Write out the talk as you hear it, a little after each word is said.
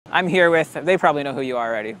I'm here with, they probably know who you are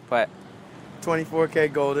already, but.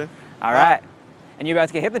 24KGoldn. All right. And you're about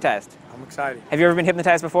to get hypnotized. I'm excited. Have you ever been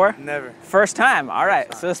hypnotized before? Never. First time. All right.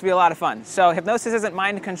 First time. So this will be a lot of fun. So hypnosis isn't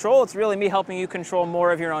mind control. It's really me helping you control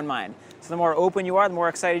more of your own mind. So the more open you are, the more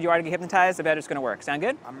excited you are to get hypnotized, the better it's going to work. Sound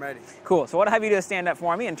good? I'm ready. Cool. So what I'll have you do is stand up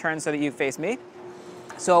for me and turn so that you face me.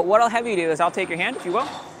 So what I'll have you do is I'll take your hand, if you will,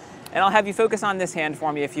 and I'll have you focus on this hand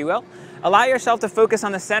for me, if you will. Allow yourself to focus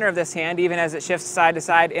on the center of this hand, even as it shifts side to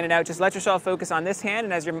side, in and out. Just let yourself focus on this hand,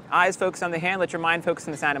 and as your eyes focus on the hand, let your mind focus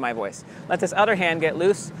on the sound of my voice. Let this other hand get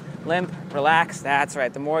loose, limp, relax. That's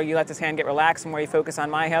right. The more you let this hand get relaxed, the more you focus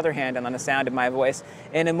on my other hand and on the sound of my voice.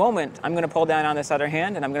 In a moment, I'm going to pull down on this other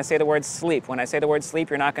hand, and I'm going to say the word sleep. When I say the word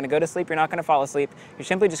sleep, you're not going to go to sleep, you're not going to fall asleep. You're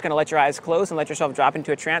simply just going to let your eyes close and let yourself drop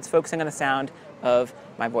into a trance, focusing on the sound of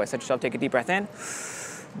my voice. Let yourself take a deep breath in.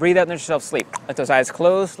 Breathe out and let yourself sleep. Let those eyes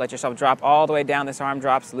close. Let yourself drop all the way down. This arm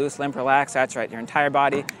drops loose, limp, relax. That's right. Your entire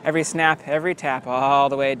body, every snap, every tap, all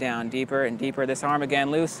the way down, deeper and deeper. This arm again,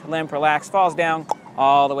 loose, limp, relax, falls down,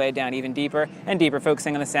 all the way down, even deeper and deeper,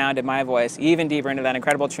 focusing on the sound of my voice, even deeper into that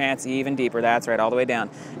incredible trance, even deeper. That's right, all the way down.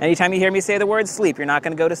 Anytime you hear me say the word sleep, you're not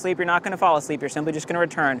going to go to sleep, you're not going to fall asleep. You're simply just going to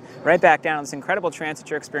return right back down to this incredible trance that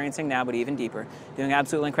you're experiencing now, but even deeper. Doing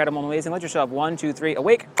absolutely incredible and amazing. Let yourself 1, 2, 3,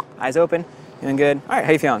 awake, eyes open, doing good. All right,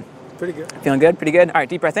 how you feeling? Pretty good. Feeling good? Pretty good? All right,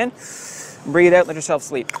 deep breath in. Breathe out, let yourself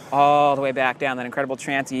sleep. All the way back down, that incredible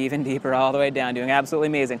trance, even deeper, all the way down, doing absolutely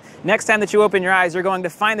amazing. Next time that you open your eyes, you're going to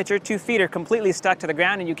find that your 2 feet are completely stuck to the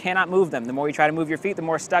ground and you cannot move them. The more you try to move your feet, the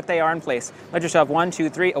more stuck they are in place. Let yourself 1, 2,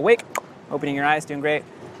 3, awake. Opening your eyes, doing great.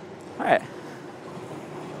 All right.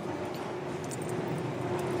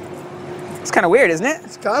 It's kind of weird, isn't it?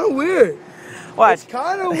 It's kind of weird. Watch. It's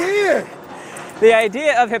kind of weird. The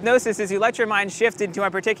idea of hypnosis is you let your mind shift into a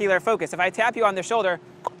particular focus. If I tap you on the shoulder,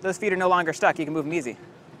 those feet are no longer stuck. You can move them easy.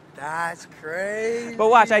 That's crazy. But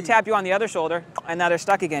watch, I tap you on the other shoulder, and now they're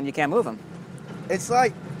stuck again. You can't move them. It's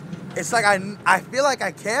like I feel like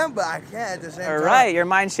I can, but I can't at the same time. Right, your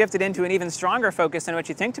mind shifted into an even stronger focus than what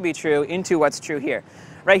you think to be true into what's true here.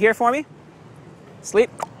 Right here for me.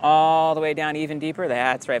 Sleep, all the way down, even deeper.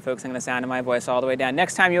 That's right, focusing on the sound of my voice all the way down.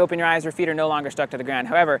 Next time you open your eyes, your feet are no longer stuck to the ground.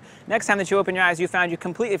 However, next time that you open your eyes, you found you've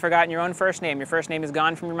completely forgotten your own first name. Your first name is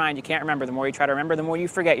gone from your mind. You can't remember. The more you try to remember, the more you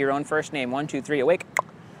forget your own first name. 1, 2, 3, awake.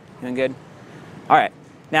 Doing good. All right.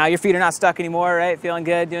 Now your feet are not stuck anymore, right? Feeling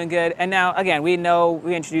good, doing good. And now, again, we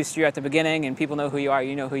introduced you at the beginning, and people know who you are.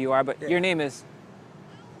 You know who you are, but your name is...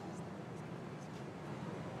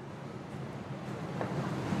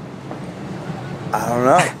 I don't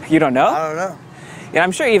know. You don't know? I don't know. Yeah,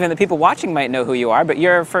 I'm sure even the people watching might know who you are, but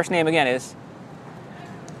your first name again is?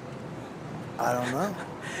 I don't know.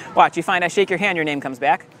 Watch, you find I shake your hand, your name comes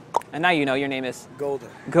back. And now you know your name is? Golden.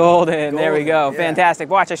 Golden, there we go. Yeah. Fantastic.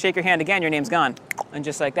 Watch, I shake your hand again, your name's gone. And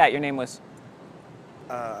just like that, your name was?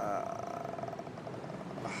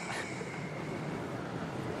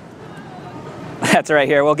 That's right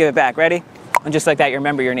here, we'll give it back. Ready? And just like that, you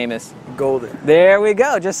remember your name is? Golden. There we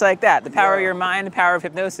go, just like that. The power of your mind, the power of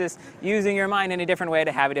hypnosis, using your mind in a different way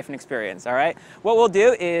to have a different experience, all right? What we'll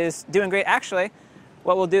do is, doing great, actually,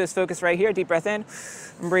 what we'll do is focus right here, deep breath in,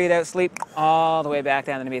 and breathe out, sleep all the way back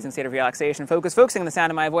down to an amazing state of relaxation. Focusing on the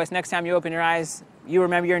sound of my voice. Next time you open your eyes, you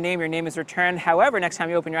remember your name is returned. However, next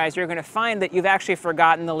time you open your eyes, you're gonna find that you've actually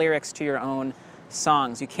forgotten the lyrics to your own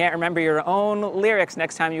songs. You can't remember your own lyrics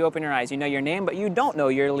next time you open your eyes. You know your name, but you don't know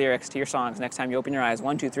your lyrics to your songs next time you open your eyes.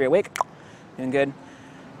 1, 2, 3, awake. Doing good.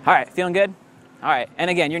 All right, feeling good? All right, and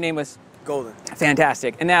again, your name was? Golden.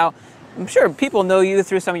 Fantastic. And now, I'm sure people know you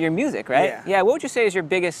through some of your music, right? Yeah. Yeah, what would you say is your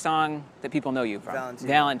biggest song that people know you from? Valentino.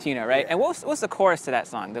 Valentino, right? Yeah. And what's the chorus to that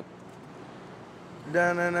song?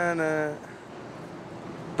 Da na na na.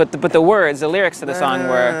 But the words, the lyrics to the song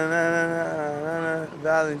were?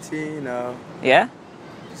 Valentino. Yeah?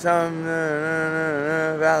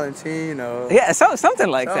 Valentino. Yeah, something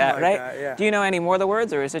like that, right? That, yeah. Do you know any more of the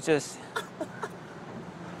words, or is it just?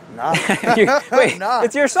 Nah. Wait, nah.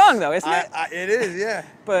 It's your song though, isn't it? It is, yeah.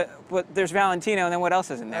 But there's Valentino, and then what else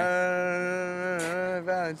is in there?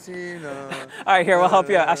 Valentino. All right, here, we'll help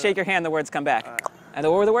you out. I'll shake your hand, the words come back. And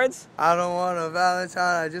what were the words? I don't want a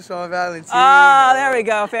Valentine, I just want Valentino. Ah, there we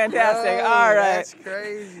go, fantastic. Yo, all right. That's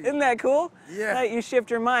crazy. Isn't that cool? Yeah. Right? You shift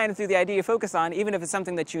your mind through the idea you focus on, even if it's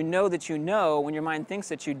something that you know, when your mind thinks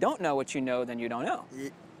that you don't know what you know, then you don't know.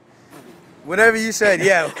 Yeah. Whatever you said,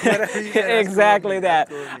 yeah. Whatever you said, exactly cool that.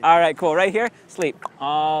 Cool All right, cool. Right here, sleep.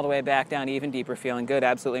 All the way back down, even deeper, feeling good,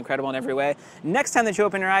 absolutely incredible in every way. Next time that you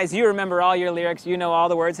open your eyes, you remember all your lyrics, you know all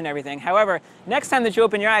the words and everything. However, next time that you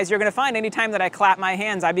open your eyes, you're going to find any time that I clap my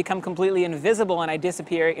hands, I become completely invisible and I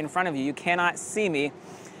disappear in front of you. You cannot see me.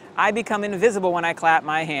 I become invisible when I clap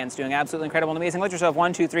my hands. Doing absolutely incredible and amazing. Let yourself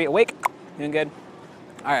 1, 2, 3, awake. Doing good.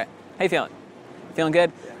 All right, how you feeling? Feeling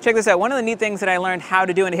good? Yeah. Check this out. One of the neat things that I learned how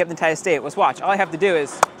to do in a hypnotized state was watch. All I have to do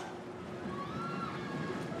is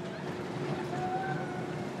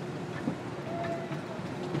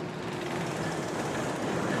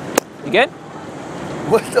you good?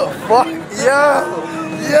 What the fuck? Yo!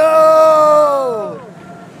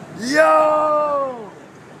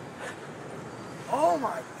 Oh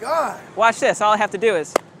my God. Watch this. All I have to do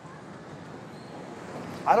is.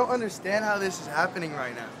 I don't understand how this is happening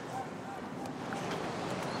right now.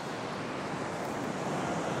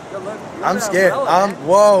 Yo, look, I'm scared.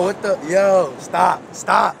 Whoa, what the? Yo, stop.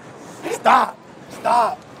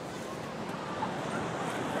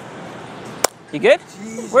 You good?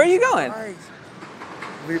 Jesus Where are you going? Christ.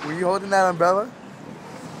 Were you holding that umbrella?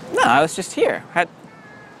 No, I was just here. I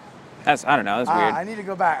don't know. That's weird. I need to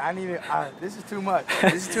go back. This is too much.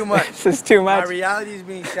 This is too much. This is too much. My reality is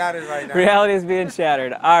being shattered right now. Reality is being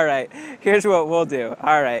shattered. All right. Here's what we'll do.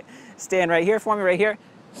 All right. Stand right here for me, right here.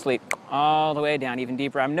 Sleep all the way down, even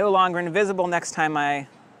deeper. I'm no longer invisible next time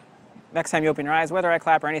you open your eyes, whether I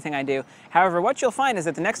clap or anything I do. However, what you'll find is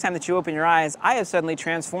that the next time that you open your eyes, I have suddenly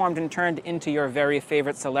transformed and turned into your very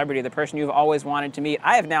favorite celebrity, the person you've always wanted to meet.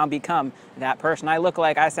 I have now become that person. I look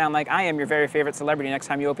like, I sound like, I am your very favorite celebrity next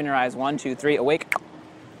time you open your eyes. 1, 2, 3, awake.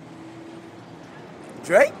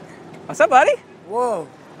 Drake? What's up, buddy? Whoa.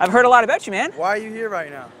 I've heard a lot about you, man. Why are you here right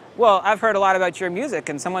now? Well, I've heard a lot about your music,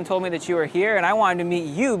 and someone told me that you were here, and I wanted to meet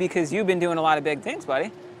you because you've been doing a lot of big things,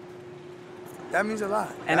 buddy. That means a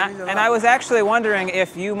lot. And I was actually wondering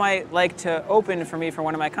if you might like to open for me for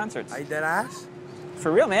one of my concerts. Are you dead ass?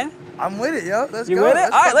 For real, man. I'm with it, yo. Let's go. You with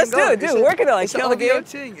it? All right, let's do it, It's dude. We're gonna like kill the game.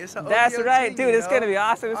 It's an That's OVO right, ting, dude. It's gonna be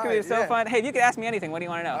awesome. It's All gonna be right, so yeah. fun. Hey, if you could ask me anything, what do you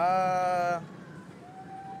want to know?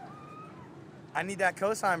 I need that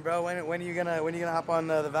cosign, bro. When are you gonna hop on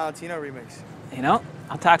the Valentino remix? You know,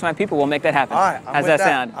 I'll talk to my people. We'll make that happen. All right, how's that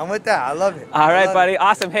sound? I'm with that. I love it. All right, buddy.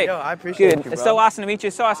 Awesome. Hey, yo, I appreciate dude, you, it's bro. so awesome to meet you.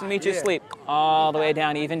 So awesome to meet you. Yeah. Sleep all the way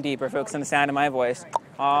down, even deeper. Focus on the sound of my voice.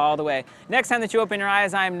 All the way. Next time that you open your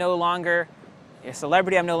eyes, I am no longer a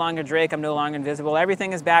celebrity. I'm no longer Drake. I'm no longer invisible.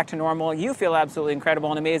 Everything is back to normal. You feel absolutely incredible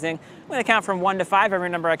and amazing. I'm going to count from 1 to 5. Every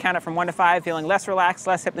number I count it from 1 to 5. Feeling less relaxed,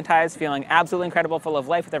 less hypnotized. Feeling absolutely incredible, full of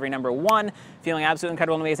life with every number. 1. Feeling absolutely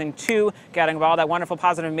incredible and amazing. 2. Getting all that wonderful,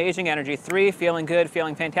 positive, amazing energy. 3. Feeling good,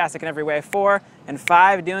 feeling fantastic in every way. 4. And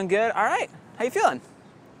 5. Doing good. All right. How you feeling?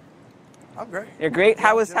 I'm great. You're great.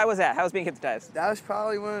 How was that? How was being hypnotized? That was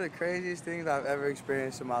probably one of the craziest things I've ever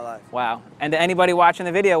experienced in my life. Wow. And to anybody watching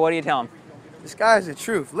the video, what do you tell them? This guy is the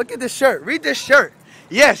truth. Look at this shirt. Read this shirt.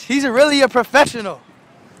 Yes, he's really a professional.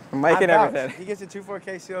 Mike and everything. He gets a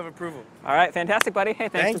 24K seal of approval. All right, fantastic, buddy. Hey,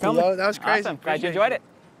 thanks for coming. Yo. That was crazy. Awesome. Glad you enjoyed it.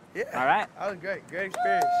 Yeah. All right. That was great. Great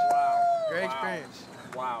experience. Wow. Great experience.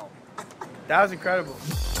 Wow. That was incredible.